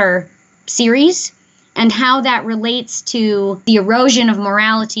Harry Potter series, and how that relates to the erosion of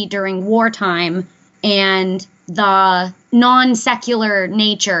morality during wartime and the non-secular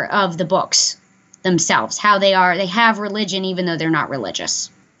nature of the books themselves, how they have religion even though they're not religious.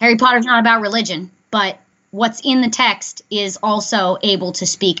 Harry Potter's not about religion, but what's in the text is also able to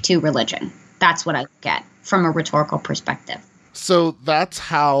speak to religion. That's what I look at from a rhetorical perspective. So that's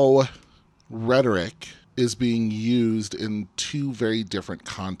how rhetoric is being used in two very different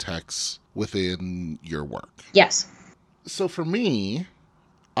contexts within your work. Yes. So for me,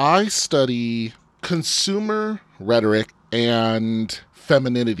 I study consumer rhetoric and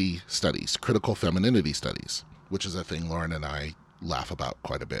femininity studies, critical femininity studies, which is a thing Lauren and I laugh about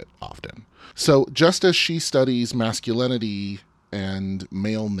quite a bit often. So just as she studies masculinity and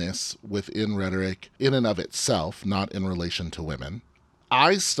maleness within rhetoric in and of itself, not in relation to women,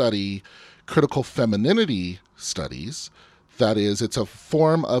 I study critical femininity studies. That is, it's a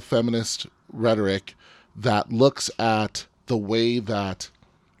form of feminist rhetoric that looks at the way that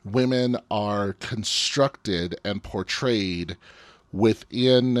women are constructed and portrayed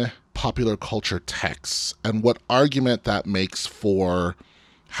within popular culture texts, and what argument that makes for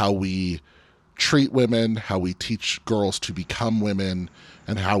how we treat women, how we teach girls to become women,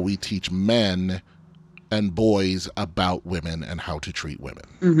 and how we teach men and boys about women and how to treat women.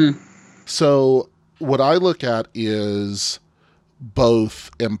 Mm-hmm. So what I look at is both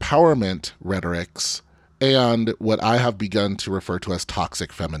empowerment rhetorics and what I have begun to refer to as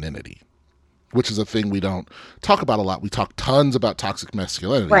toxic femininity, which is a thing we don't talk about a lot. We talk tons about toxic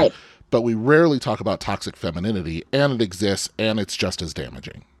masculinity, right, but we rarely talk about toxic femininity, and it exists, and it's just as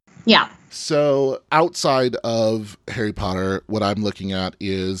damaging. Yeah. So outside of Harry Potter, what I'm looking at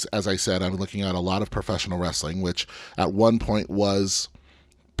is, as I said, I'm looking at a lot of professional wrestling, which at one point was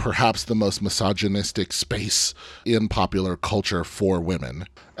perhaps the most misogynistic space in popular culture for women.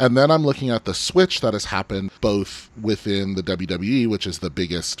 And then I'm looking at the switch that has happened both within the WWE, which is the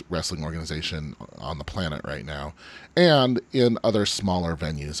biggest wrestling organization on the planet right now, and in other smaller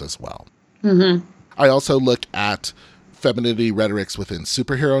venues as well. Mm-hmm. I also look at femininity rhetorics within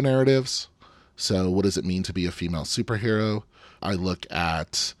superhero narratives. So what does it mean to be a female superhero? I look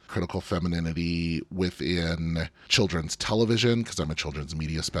at critical femininity within children's television because I'm a children's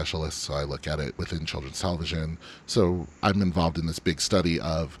media specialist, so I look at it within children's television. So I'm involved in this big study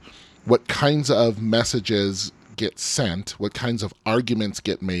of what kinds of messages get sent, what kinds of arguments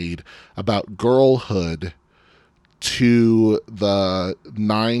get made about girlhood to the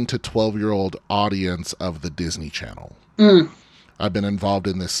 9 to 12-year-old audience of the Disney Channel. Mm. I've been involved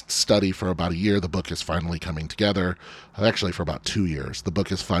in this study for about a year. The book is finally coming together. Actually, for about 2 years. The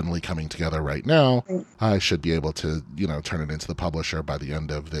book is finally coming together right now. I should be able to, turn it into the publisher by the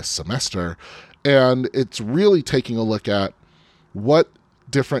end of this semester. And it's really taking a look at what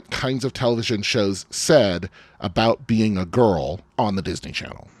different kinds of television shows said about being a girl on the Disney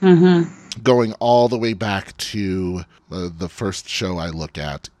Channel. Mm-hmm. Going all the way back to the first show I look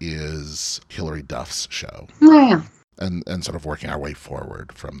at is Hilary Duff's show. Oh, yeah. And sort of working our way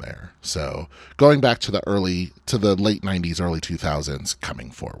forward from there. So going back to the late 90s, early 2000s,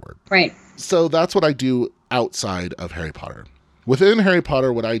 coming forward. Right. So that's what I do outside of Harry Potter. Within Harry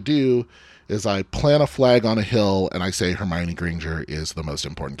Potter, what I do is I plant a flag on a hill and I say Hermione Granger is the most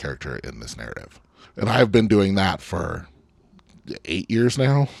important character in this narrative. And I've been doing that for 8 years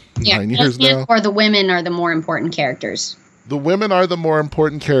now, 9 years now. Or the women are the more important characters. The women are the more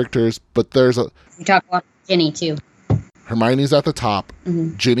important characters, but We talk about Ginny, too. Hermione's at the top.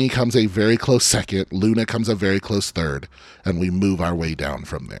 Mm-hmm. Ginny comes a very close second. Luna comes a very close third. And we move our way down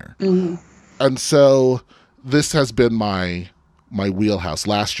from there. Mm-hmm. And so this has been my wheelhouse.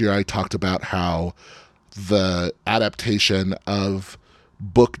 Last year I talked about how the adaptation of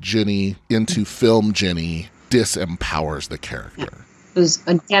book Ginny into film Ginny disempowers the character. It was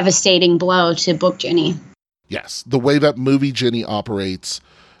a devastating blow to book Ginny. Yes. The way that movie Ginny operates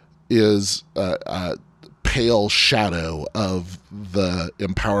is a pale shadow of the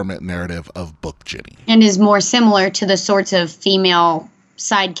empowerment narrative of book Ginny. And is more similar to the sorts of female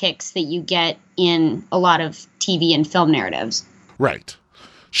sidekicks that you get in a lot of TV and film narratives. Right.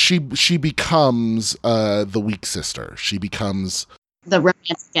 She becomes the weak sister. She becomes the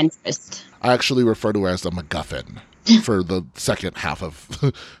romantic interest. I actually refer to her as the MacGuffin for the second half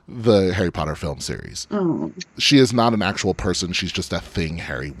of the Harry Potter film series. Oh. She is not an actual person. She's just a thing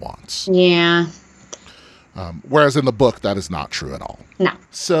Harry wants. Yeah. Whereas in the book, that is not true at all. No.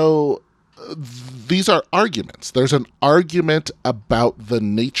 So these are arguments. There's an argument about the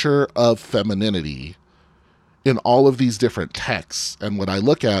nature of femininity in all of these different texts. And what I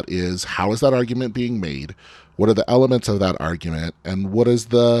look at is, how is that argument being made? What are the elements of that argument? And what is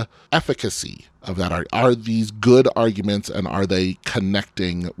the efficacy of that argument? Are these good arguments, and are they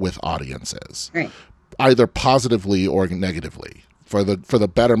connecting with audiences? Right. Either positively or negatively, for the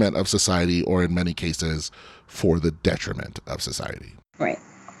betterment of society, or in many cases for the detriment of society. Right.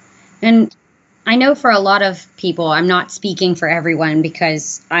 And I know for a lot of people, I'm not speaking for everyone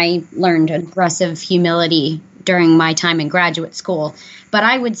because I learned aggressive humility during my time in graduate school. But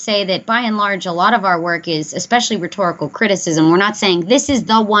I would say that by and large, a lot of our work is, especially rhetorical criticism, we're not saying this is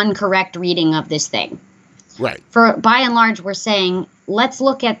the one correct reading of this thing. Right. By and large, we're saying, let's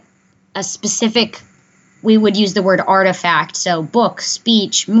look at a specific, we would use the word artifact, so book,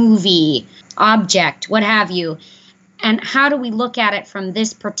 speech, movie, object, what have you. And how do we look at it from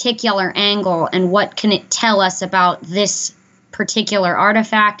this particular angle, and what can it tell us about this particular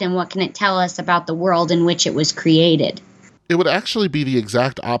artifact, and what can it tell us about the world in which it was created? It would actually be the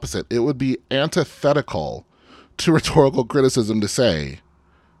exact opposite. It would be antithetical to rhetorical criticism to say,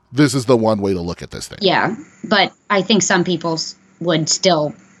 this is the one way to look at this thing. Yeah, but I think some people would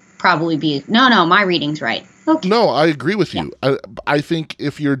still probably be, no, my reading's right. Okay. No, I agree with you. I think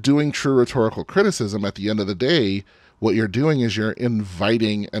if you're doing true rhetorical criticism, at the end of the day, what you're doing is you're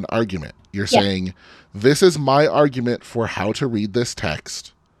inviting an argument. You're saying, this is my argument for how to read this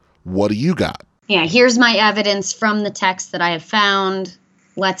text. What do you got? Yeah, here's my evidence from the text that I have found.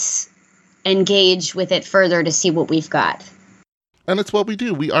 Let's engage with it further to see what we've got. And it's what we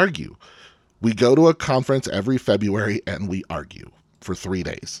do. We argue. We go to a conference every February and we argue for 3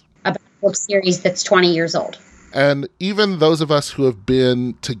 days. About a book series that's 20 years old. And even those of us who have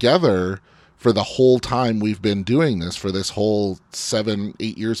been together for the whole time we've been doing this, for this whole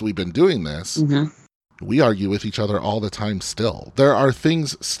 7-8 years we've been doing this, we argue with each other all the time still. There are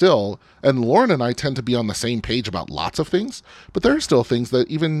things still, and Lauren and I tend to be on the same page about lots of things, but there are still things that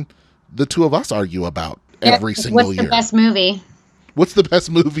even the two of us argue about every single year. What's the best movie? What's the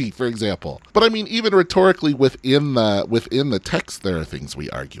best movie, for example? But I mean, even rhetorically within the text, there are things we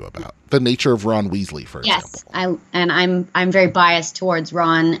argue about. The nature of Ron Weasley, for example. Yes, I'm very biased towards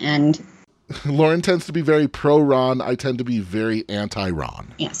Ron, and Lauren tends to be very pro-Ron. I tend to be very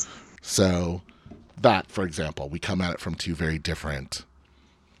anti-Ron. Yes. So that, for example, we come at it from two very different.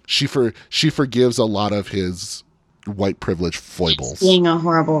 She forgives a lot of his white privilege foibles. Being a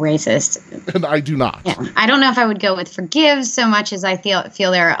horrible racist. And I do not. Yeah. I don't know if I would go with forgive so much as I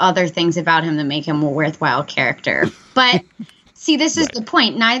feel there are other things about him that make him a worthwhile character. But see, this is the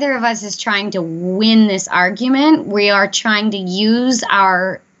point. Neither of us is trying to win this argument. We are trying to use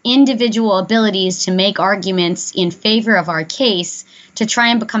our individual abilities to make arguments in favor of our case to try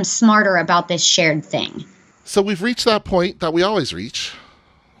and become smarter about this shared thing. So we've reached that point that we always reach,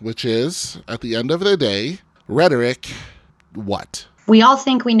 which is, at the end of the day, rhetoric, what? We all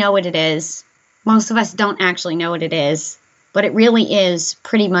think we know what it is. Most of us don't actually know what it is, but it really is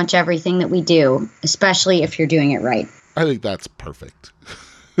pretty much everything that we do, especially if you're doing it right. I think that's perfect.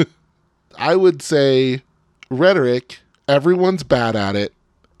 I would say rhetoric, everyone's bad at it.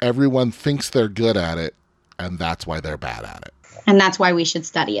 Everyone thinks they're good at it, and that's why they're bad at it. And that's why we should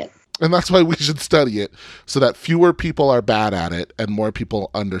study it. And that's why we should study it, so that fewer people are bad at it and more people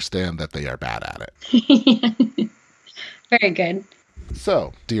understand that they are bad at it. Very good.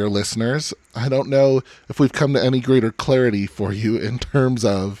 So, dear listeners, I don't know if we've come to any greater clarity for you in terms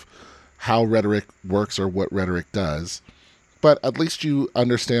of how rhetoric works or what rhetoric does, but at least you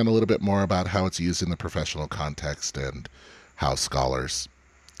understand a little bit more about how it's used in the professional context and how scholars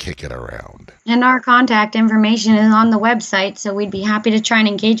kick it around. And our contact information is on the website, so we'd be happy to try and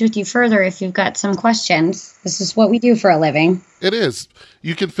engage with you further if you've got some questions. This is what we do for a living. It is.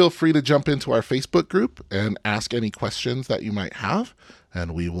 You can feel free to jump into our Facebook group and ask any questions that you might have,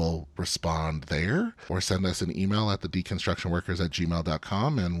 and we will respond there, or send us an email at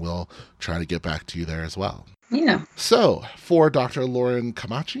thedeconstructionworkers@gmail.com, and we'll try to get back to you there as well. Yeah. So, for Dr. Lauren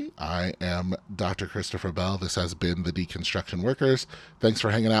Camachi, I am Dr. Christopher Bell. This has been The Deconstruction Workers. Thanks for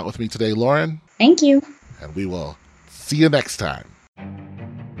hanging out with me today, Lauren. Thank you. And we will see you next time.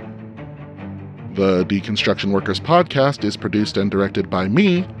 The Deconstruction Workers podcast is produced and directed by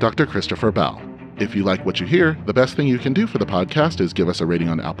me, Dr. Christopher Bell. If you like what you hear, the best thing you can do for the podcast is give us a rating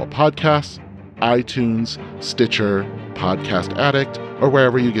on Apple Podcasts, iTunes, Stitcher, Podcast Addict, or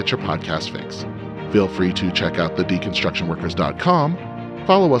wherever you get your podcast fix. Feel free to check out thedeconstructionworkers.com,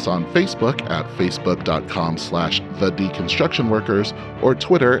 follow us on Facebook at facebook.com/thedeconstructionworkers, or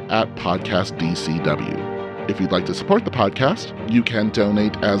Twitter at podcastdcw. If you'd like to support the podcast, you can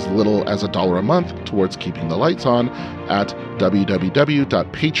donate as little as $1 a month towards keeping the lights on at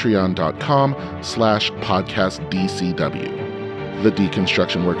www.patreon.com/podcastdcw. The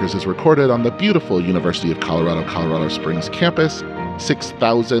Deconstruction Workers is recorded on the beautiful University of Colorado Springs campus,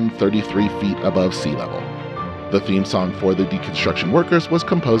 6,033 feet above sea level. The theme song for The Deconstruction Workers was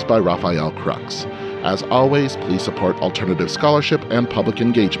composed by Raphael Crux. As always, please support alternative scholarship and public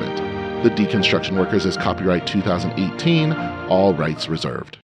engagement. The Deconstruction Workers is copyright 2018, all rights reserved.